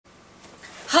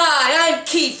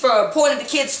Keefer, reporting to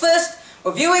Kids First,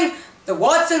 reviewing The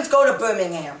Watsons Go to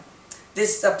Birmingham.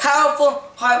 This is a powerful,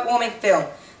 heartwarming film.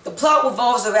 The plot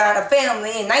revolves around a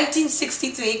family in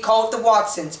 1963 called the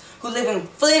Watsons, who live in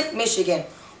Flint, Michigan.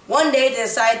 One day they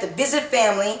decide to visit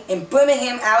family in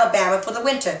Birmingham, Alabama for the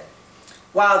winter.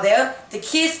 While there, the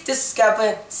kids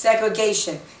discover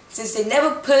segregation. Since they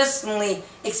never personally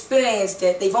experienced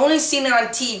it, they've only seen it on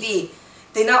TV.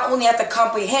 They not only have to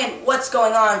comprehend what's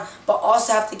going on, but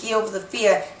also have to get over the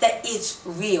fear that it's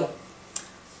real.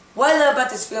 What I love about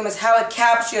this film is how it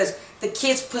captures the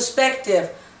kids'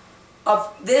 perspective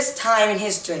of this time in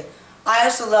history. I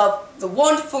also love the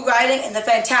wonderful writing and the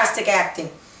fantastic acting.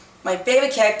 My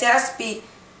favorite character has to be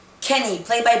Kenny,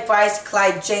 played by Bryce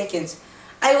Clyde Jenkins.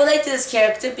 I relate to this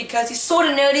character because he's sort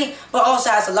of nerdy, but also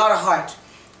has a lot of heart.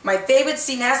 My favorite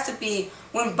scene has to be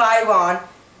when Byron,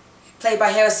 played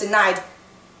by Harrison Knight,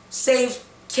 saves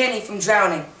Kenny from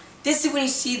drowning. This is when you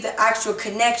see the actual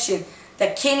connection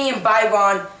that Kenny and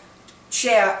Byron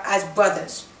share as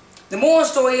brothers. The moral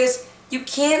story is, you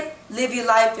can't live your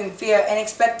life in fear and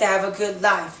expect to have a good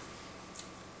life.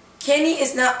 Kenny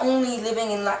is not only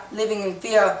living in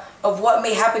fear of what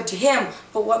may happen to him,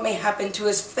 but what may happen to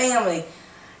his family.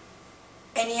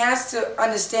 And he has to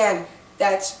understand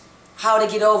that's how to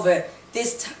get over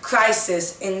this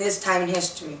crisis in this time in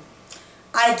history.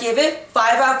 I give it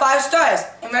 5 out of 5 stars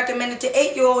and recommend it to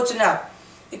 8-year-olds and up.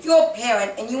 If you're a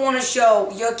parent and you want to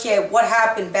show your kid what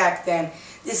happened back then,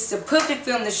 this is the perfect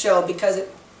film to show because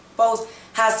it both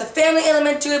has the family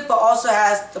element to it, but also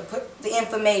has the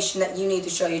information that you need to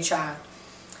show your child.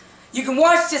 You can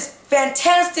watch this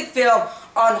fantastic film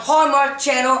on Hallmark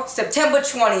Channel September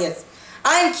 20th.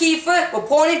 I'm Keefer,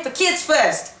 reporting for Kids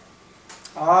First.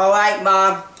 Alright,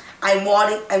 Mom. I'm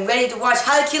ready to watch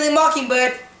How to Kill a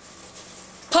Mockingbird.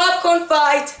 Popcorn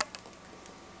fight!